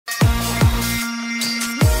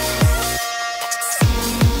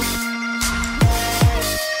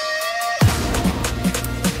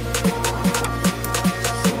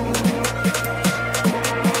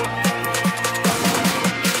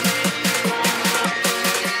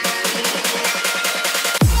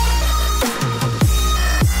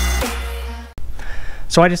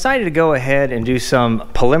So I decided to go ahead and do some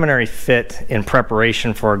preliminary fit in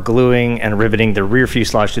preparation for gluing and riveting the rear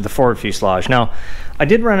fuselage to the forward fuselage. Now, I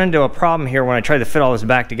did run into a problem here when I tried to fit all this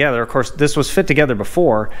back together. Of course, this was fit together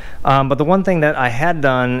before, but the one thing that I had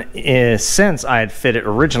done is, since I had fit it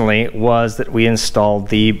originally, was that we installed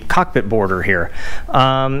the cockpit border here.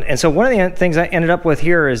 And so one of the things I ended up with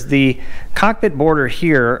here is the cockpit border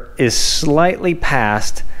here is slightly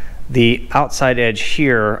past the outside edge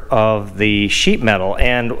here of the sheet metal,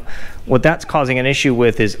 and what that's causing an issue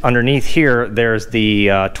with is underneath here there's the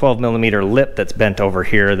 12mm lip that's bent over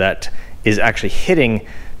here that is actually hitting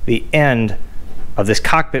the end of this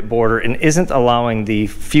cockpit border and isn't allowing the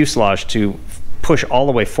fuselage to push all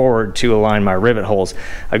the way forward to align my rivet holes.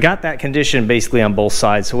 I've got that condition basically on both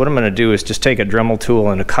sides, so what I'm going to do is just take a Dremel tool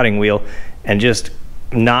and a cutting wheel and just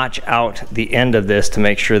notch out the end of this to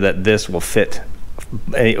make sure that this will fit.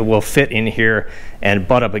 It will fit in here and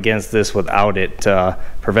butt up against this without it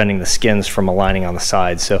preventing the skins from aligning on the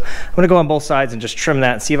sides. So I'm going to go on both sides and just trim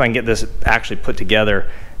that and see if I can get this actually put together.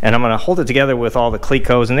 And I'm going to hold it together with all the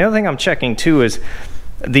clecos. And the other thing I'm checking too is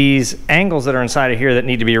these angles that are inside of here that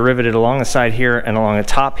need to be riveted along the side here and along the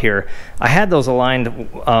top here. I had those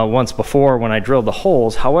aligned once before when I drilled the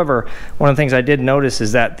holes. However, one of the things I did notice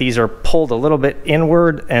is that these are pulled a little bit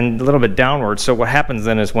inward and a little bit downward. So what happens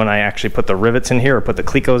then is when I actually put the rivets in here or put the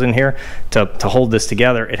clecos in here to hold this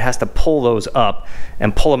together, it has to pull those up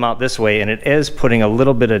and pull them out this way, and it is putting a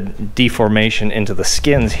little bit of deformation into the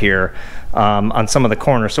skins here on some of the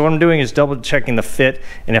corners. So what I'm doing is double checking the fit,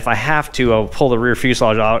 and if I have to, I'll pull the rear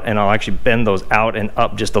fuselage out and I'll actually bend those out and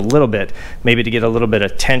up just a little bit, maybe to get a little bit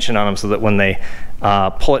of tension on them so that when they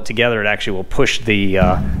pull it together, it actually will push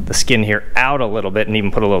the skin here out a little bit and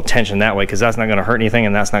even put a little tension that way, because that's not going to hurt anything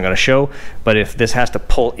and that's not going to show. But if this has to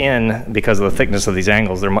pull in because of the thickness of these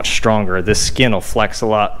angles, they're much stronger. This skin will flex a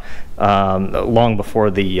lot long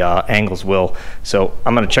before the angles will. So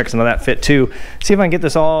I'm going to check some of that fit too, see if I can get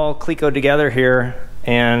this all clecoed together here,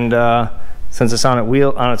 and since it's on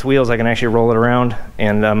its wheels, I can actually roll it around,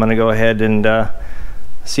 and I'm going to go ahead and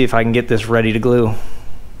see if I can get this ready to glue.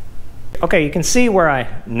 Okay, you can see where I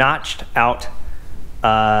notched out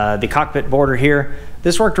the cockpit border here.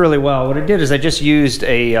 This worked really well. What I did is I just used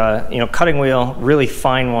a cutting wheel, really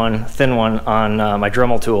fine one, thin one, on my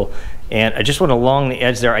Dremel tool, and I just went along the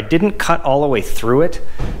edge there. I didn't cut all the way through it.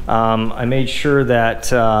 I made sure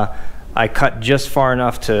that I cut just far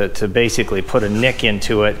enough to basically put a nick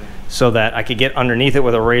into it so that I could get underneath it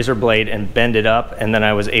with a razor blade and bend it up, and then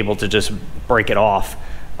I was able to just break it off.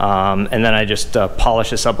 And then I just polish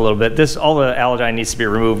this up a little bit. All the allodyne needs to be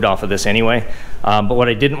removed off of this anyway. But what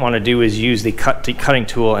I didn't want to do is use the cutting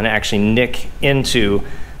tool and actually nick into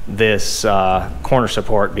this corner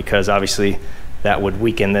support, because obviously that would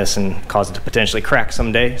weaken this and cause it to potentially crack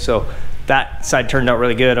someday. So that side turned out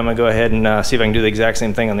really good. I'm going to go ahead and see if I can do the exact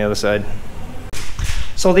same thing on the other side.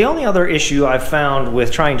 So the only other issue I've found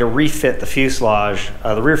with trying to refit the fuselage,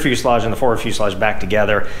 the rear fuselage and the forward fuselage back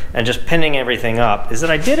together and just pinning everything up, is that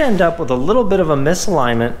I did end up with a little bit of a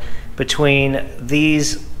misalignment between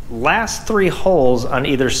these last 3 holes on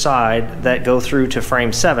either side that go through to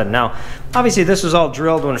frame 7. Now, obviously this was all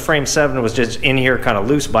drilled when frame 7 was just in here kind of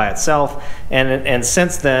loose by itself, and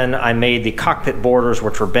since then I made the cockpit borders,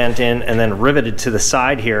 which were bent in and then riveted to the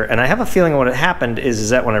side here. And I have a feeling what had happened is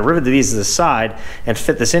that when I riveted these to the side and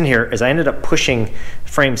fit this in here, is I ended up pushing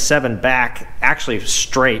frame 7 back actually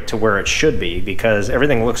straight to where it should be, because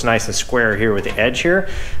everything looks nice and square here with the edge here,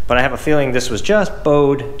 but I have a feeling this was just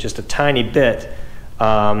bowed just a tiny bit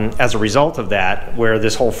as a result of that, where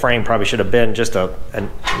this whole frame probably should have been just a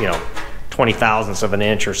 20 thousandths of an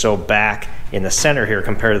inch or so back in the center here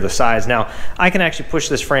compared to the size. Now I can actually push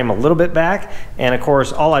this frame a little bit back, and of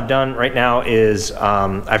course all I've done right now is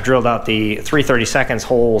I've drilled out the 3/32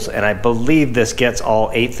 holes, and I believe this gets all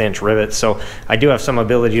 1/8 inch rivets, so I do have some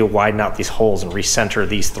ability to widen out these holes and recenter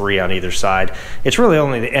these 3 on either side. It's really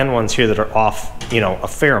only the end ones here that are off a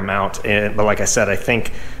fair amount, but like I said, I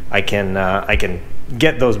think I can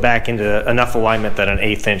get those back into enough alignment that an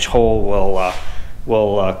 1/8 inch hole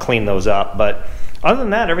will clean those up. But other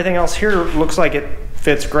than that, everything else here looks like it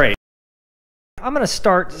fits great. I'm going to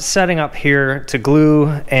start setting up here to glue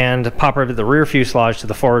and pop rivet the rear fuselage to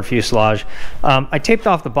the forward fuselage. I taped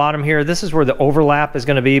off the bottom here. This is where the overlap is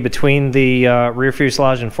going to be between the rear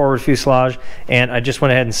fuselage and forward fuselage, and I just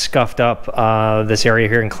went ahead and scuffed up this area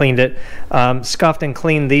here and cleaned it. Scuffed and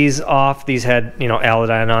cleaned these off. These had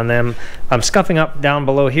allodyne on them. I'm scuffing up down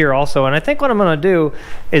below here also, and I think what I'm going to do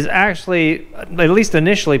is actually, at least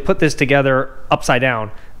initially, put this together upside down.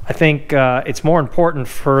 I think it's more important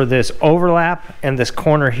for this overlap and this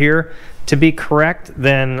corner here to be correct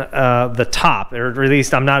than the top, or at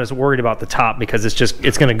least I'm not as worried about the top because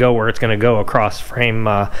it's going to go where it's going to go across frame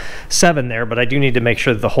 7 there, but I do need to make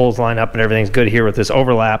sure that the holes line up and everything's good here with this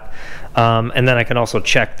overlap. And then I can also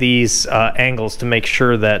check these angles to make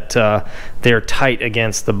sure that they're tight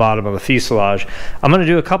against the bottom of the fuselage. I'm going to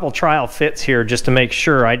do a couple trial fits here just to make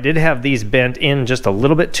sure. I did have these bent in just a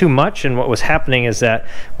little bit too much, and what was happening is that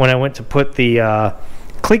when I went to put the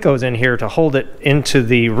clicos in here to hold it into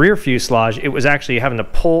the rear fuselage, it was actually having to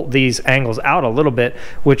pull these angles out a little bit,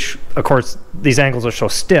 which of course these angles are so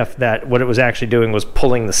stiff that what it was actually doing was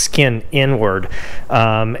pulling the skin inward,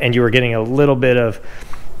 and you were getting a little bit of,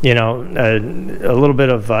 you know, a little bit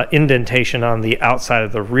of indentation on the outside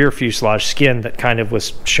of the rear fuselage skin that kind of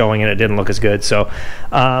was showing, and it didn't look as good. So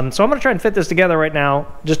so I'm going to try and fit this together right now.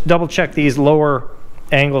 Just double check these lower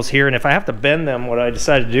angles here, and if I have to bend them, what I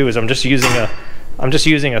decided to do is I'm just using a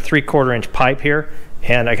 3/4 inch pipe here,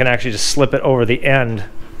 and I can actually just slip it over the end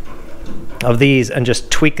of these and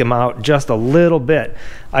just tweak them out just a little bit.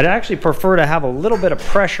 I'd actually prefer to have a little bit of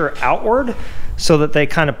pressure outward so that they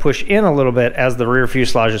kind of push in a little bit as the rear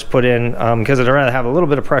fuselage is put in, because I'd rather have a little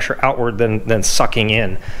bit of pressure outward than sucking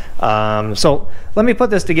in. So let me put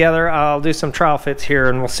this together. I'll do some trial fits here,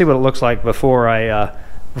 and we'll see what it looks like before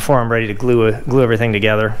I'm ready to glue everything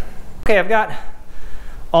together. Okay, I've got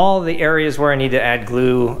all the areas where I need to add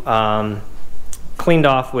glue cleaned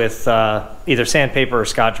off with either sandpaper or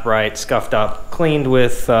Scotch-Brite, scuffed up, cleaned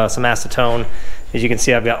with some acetone. As you can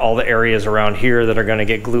see, I've got all the areas around here that are going to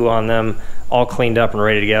get glue on them all cleaned up and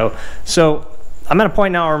ready to go. So I'm at a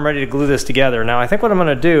point now where I'm ready to glue this together. Now I think what I'm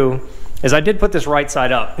going to do is, I did put this right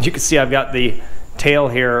side up. As you can see, I've got the tail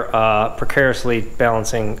here precariously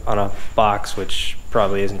balancing on a box, which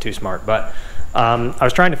probably isn't too smart, but I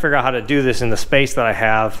was trying to figure out how to do this in the space that I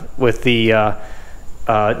have with the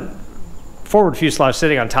forward fuselage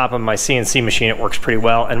sitting on top of my CNC machine. It works pretty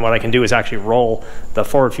well, and what I can do is actually roll the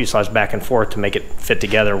forward fuselage back and forth to make it fit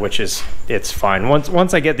together, which is, it's fine.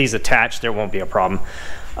 Once I get these attached, there won't be a problem.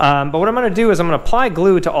 But what I'm going to do is I'm going to apply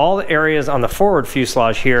glue to all the areas on the forward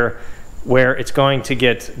fuselage here where it's going to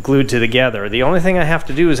get glued together. The only thing I have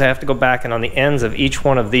to do is I have to go back, and on the ends of each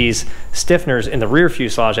one of these stiffeners in the rear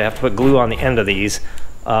fuselage, I have to put glue on the end of these.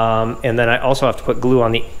 And then I also have to put glue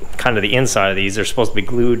on the kind of the inside of these. They're supposed to be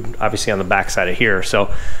glued obviously on the back side of here.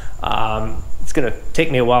 So it's going to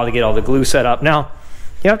take me a while to get all the glue set up. Now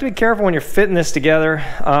you have to be careful when you're fitting this together,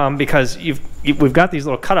 because we've got these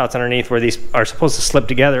little cutouts underneath where these are supposed to slip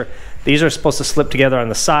together. These are supposed to slip together on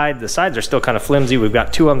the side. The sides are still kind of flimsy. We've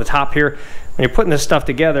got two on the top here. When you're putting this stuff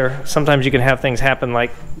together, sometimes you can have things happen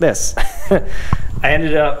like this. I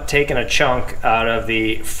ended up taking a chunk out of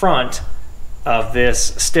the front of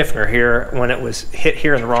this stiffener here when it was hit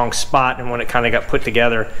here in the wrong spot, and when it kind of got put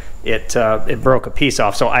together, it broke a piece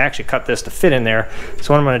off. So I actually cut this to fit in there.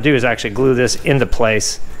 So what I'm going to do is actually glue this into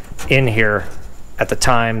place in here at the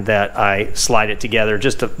time that I slide it together,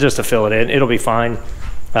 just to fill it in. It'll be fine.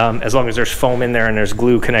 As long as there's foam in there and there's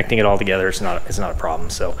glue connecting it all together, it's not a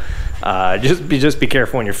problem. So just be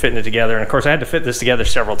careful when you're fitting it together. And of course I had to fit this together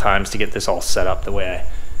several times to get this all set up the way I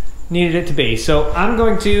needed it to be. So I'm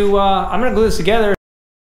going to glue this together.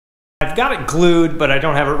 I've got it glued, but I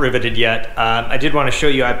don't have it riveted yet. I did want to show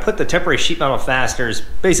you, I put the temporary sheet metal fasteners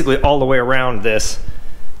basically all the way around this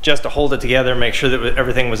just to hold it together, make sure that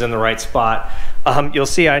everything was in the right spot. You'll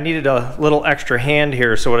see I needed a little extra hand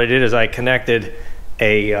here, so what I did is I connected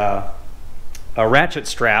a ratchet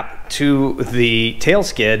strap to the tail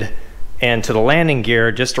skid and to the landing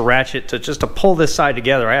gear just to pull this side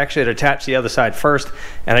together. I actually had attached the other side first,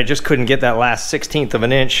 and I just couldn't get that last 1/16 of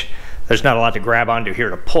an inch. There's not a lot to grab onto here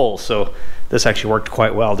to pull, so this actually worked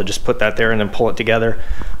quite well to just put that there and then pull it together.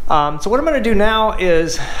 So what I'm going to do now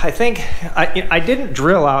is, I think I didn't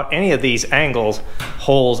drill out any of these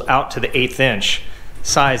holes out to the 1/8 inch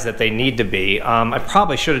size that they need to be. I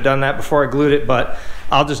probably should have done that before I glued it, but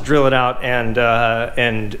I'll just drill it out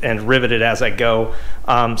and rivet it as I go.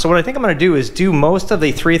 So what I think I'm going to do is do most of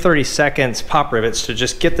the 3/32 pop rivets to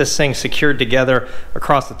just get this thing secured together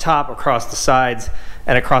across the top, across the sides,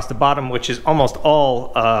 and across the bottom, which is almost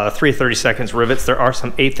all 3/32 rivets. There are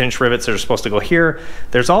some 1/8 inch rivets that are supposed to go here.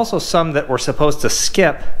 There's also some that we're supposed to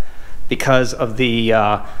skip because of the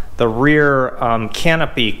rear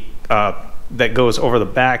canopy that goes over the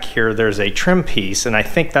back here. There's a trim piece, and I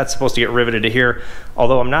think that's supposed to get riveted to here,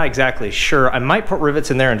 although I'm not exactly sure. I might put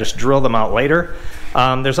rivets in there and just drill them out later.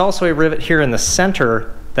 There's also a rivet here in the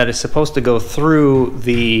center that is supposed to go through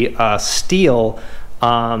the steel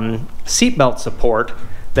seatbelt support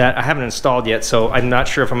that I haven't installed yet, so I'm not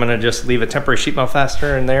sure if I'm going to just leave a temporary sheet metal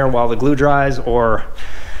fastener in there while the glue dries, or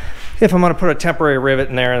if I'm going to put a temporary rivet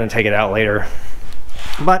in there and then take it out later.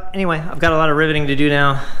 But anyway, I've got a lot of riveting to do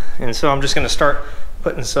now, and so I'm just going to start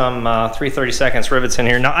putting some 3/32 rivets in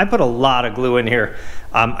here. Now I put a lot of glue in here.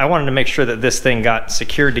 I wanted to make sure that this thing got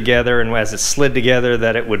secured together, and as it slid together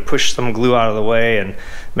that it would push some glue out of the way and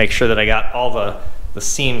make sure that I got all the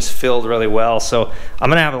seams filled really well. So I'm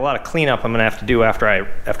gonna have a lot of cleanup I'm gonna have to do after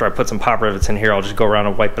I put some pop rivets in here. I'll just go around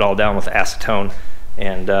and wipe it all down with acetone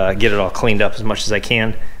and get it all cleaned up as much as I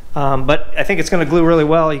can. But I think it's gonna glue really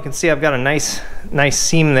well. You can see I've got a nice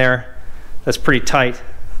seam there that's pretty tight.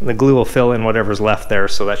 The glue will fill in whatever's left there,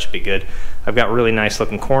 so that should be good. I've got really nice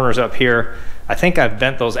looking corners up here. I think I've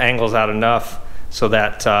bent those angles out enough so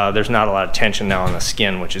that there's not a lot of tension now on the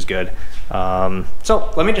skin, which is good.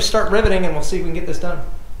 So let me just start riveting and we'll see if we can get this done.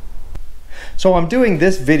 So I'm doing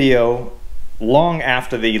this video long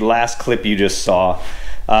after the last clip you just saw.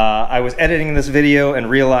 I was editing this video and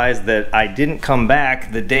realized that I didn't come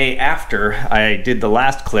back the day after I did the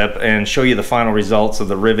last clip and show you the final results of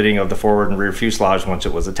the riveting of the forward and rear fuselage once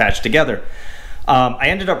it was attached together. I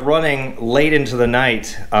ended up running late into the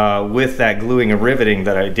night with that gluing and riveting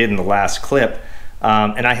that I did in the last clip,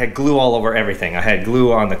 and I had glue all over everything. I had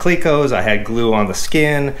glue on the clecos, I had glue on the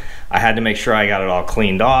skin, I had to make sure I got it all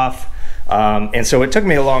cleaned off, and so it took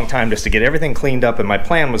me a long time just to get everything cleaned up, and my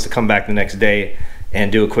plan was to come back the next day and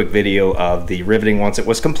do a quick video of the riveting once it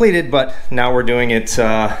was completed, but now we're doing it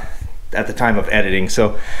at the time of editing.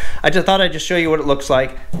 So I just thought I'd just show you what it looks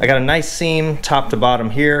like. I got a nice seam top to bottom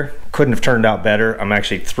here. Couldn't have turned out better. I'm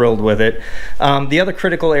actually thrilled with it. The other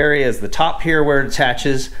critical area is the top here where it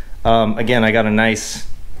attaches. Again, I got a nice,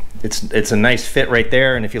 it's a nice fit right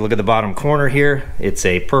there, and if you look at the bottom corner here, it's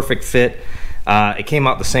a perfect fit. It came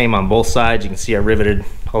out the same on both sides. You can see I riveted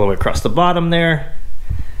all the way across the bottom there.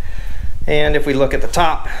 And if we look at the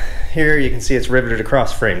top here, you can see it's riveted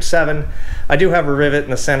across frame 7. I do have a rivet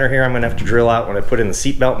in the center here I'm going to have to drill out when I put in the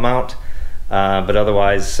seatbelt mount. But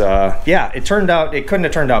otherwise, yeah, it turned out, it couldn't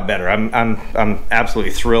have turned out better. I'm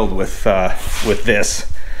absolutely thrilled with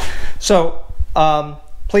this. So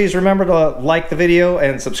please remember to like the video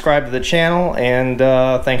and subscribe to the channel, and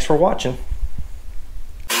thanks for watching.